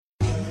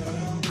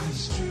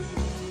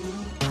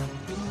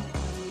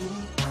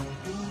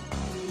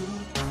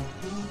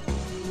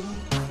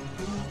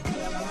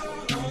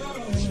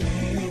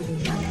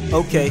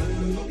Okay.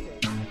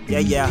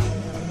 Yeah.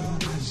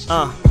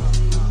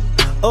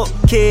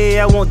 Okay,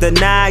 I won't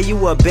deny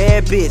you a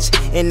bad bitch,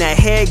 and that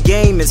head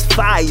game is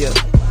fire.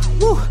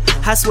 Woo.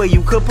 I swear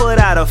you could put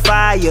out a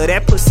fire.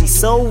 That pussy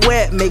so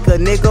wet, make a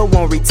nigga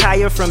won't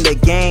retire from the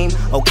game.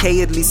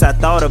 Okay, at least I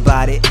thought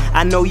about it.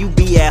 I know you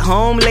be at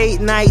home late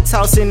night,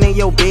 tossing in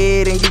your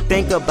bed, and you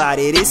think about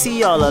it. Is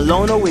he all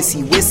alone or is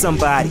he with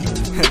somebody?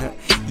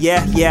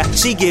 Yeah,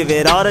 she give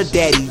it all to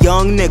daddy,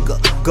 young nigga.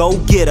 Go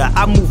get her,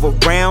 I move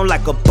around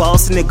like a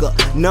boss nigga.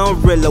 None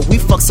realer, we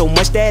fuck so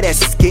much that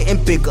ass is getting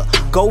bigger.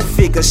 Go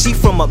figure, she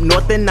from up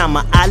north and I'm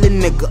an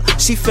island nigga.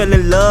 She fell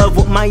in love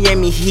with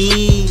Miami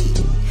Heat.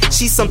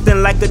 She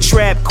something like a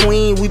trap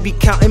queen. We be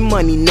counting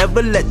money,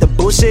 never let the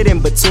bullshit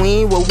in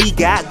between. What we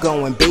got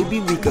going,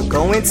 baby, we could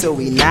go until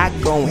we not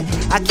going.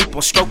 I keep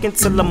on stroking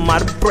till I'm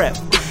out of breath.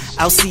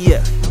 Alce.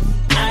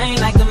 I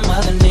ain't like them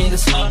other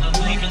niggas,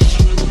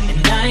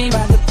 and I ain't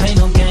about to play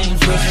no games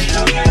with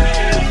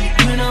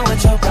you. You know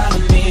what your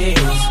problem is.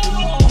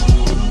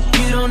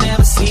 You don't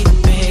ever see the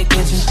big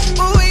picture.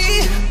 Ooh,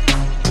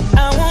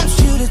 I want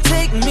you to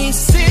take me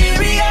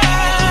serious.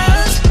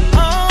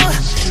 Oh,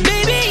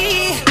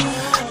 baby,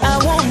 I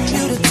want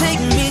you to take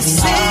me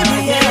serious.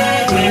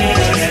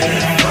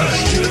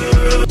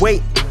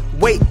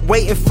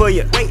 Waiting for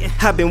you.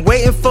 I've been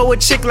waiting for a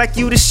chick like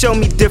you to show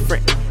me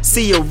different.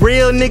 See a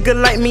real nigga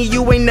like me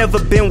you ain't never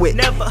been with.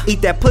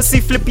 Eat that pussy,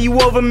 flip you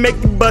over, make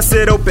you bust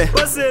it open.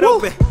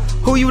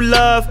 Who you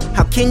love?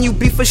 How can you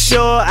be for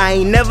sure? I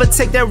ain't never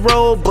take that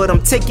road, but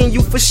I'm taking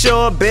you for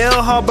sure.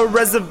 Bell Harbor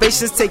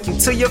reservations take you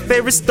to your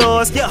favorite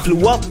stores.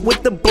 Flew up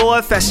with the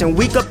boy, Fashion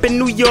Week up in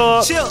New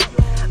York.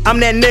 I'm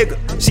that nigga.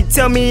 She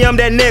tell me I'm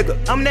that nigga.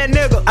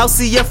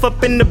 LCF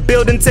up in the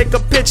building, take a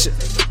picture.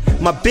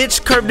 My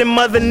bitch curved them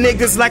other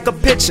niggas like a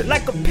picture.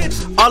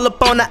 All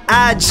up on the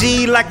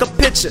IG like a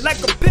picture.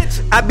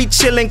 I be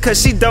chillin' cause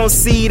she don't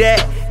see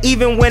that.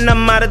 Even when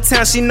I'm out of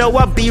town, she know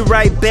I'll be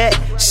right back.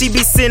 She be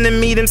sending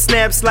me them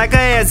snaps like her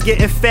ass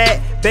getting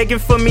fat, begging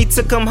for me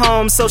to come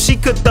home so she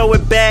could throw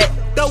it back.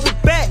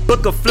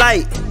 Book a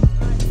flight,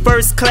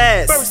 first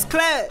class.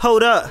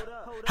 Hold up,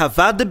 I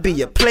vowed to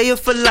be a player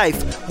for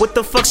life. What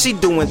the fuck she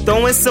doing?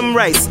 Throwing some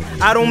rice.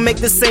 I don't make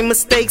the same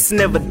mistakes,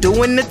 never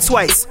doing it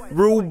twice.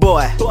 Rude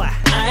boy.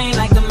 I ain't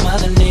like them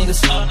other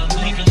niggas,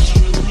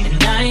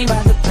 and I ain't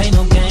about to play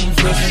no games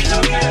with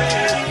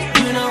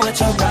you. You know what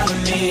your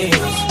problem is.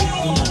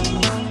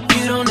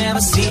 You don't ever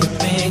see the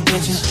big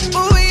picture.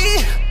 Ooh,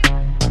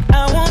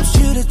 I want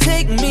you to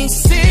take me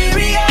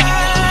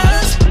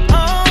serious.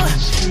 Oh,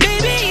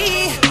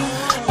 baby,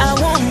 I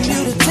want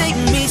you to take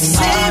me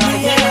serious.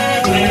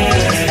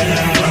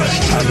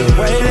 I've been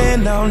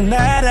waiting on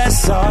that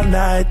ass all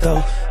night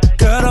though.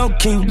 Girl, don't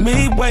keep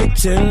me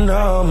waiting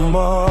no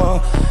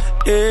more.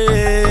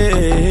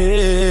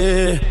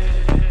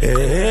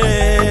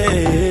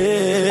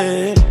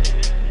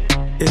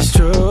 It's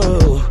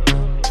true.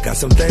 Got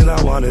some things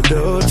I wanna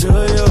do to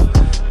you,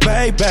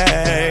 baby.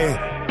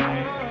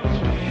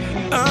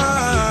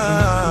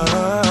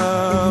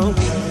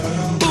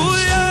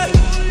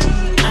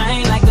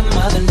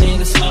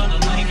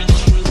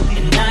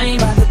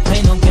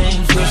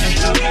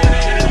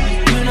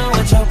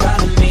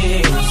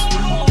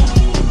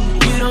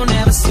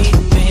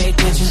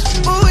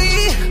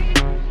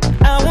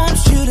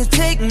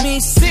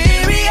 Me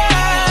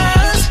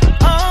serious,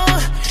 oh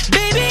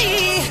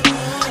baby,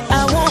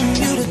 I want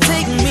you to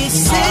take me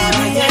serious.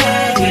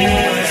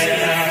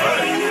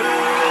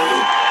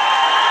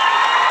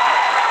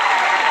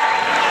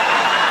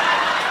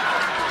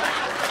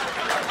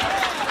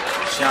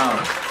 Sean,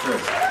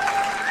 Chris,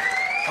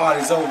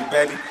 party's over,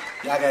 baby.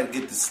 Y'all gotta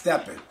get to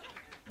stepping.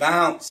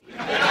 Bounce.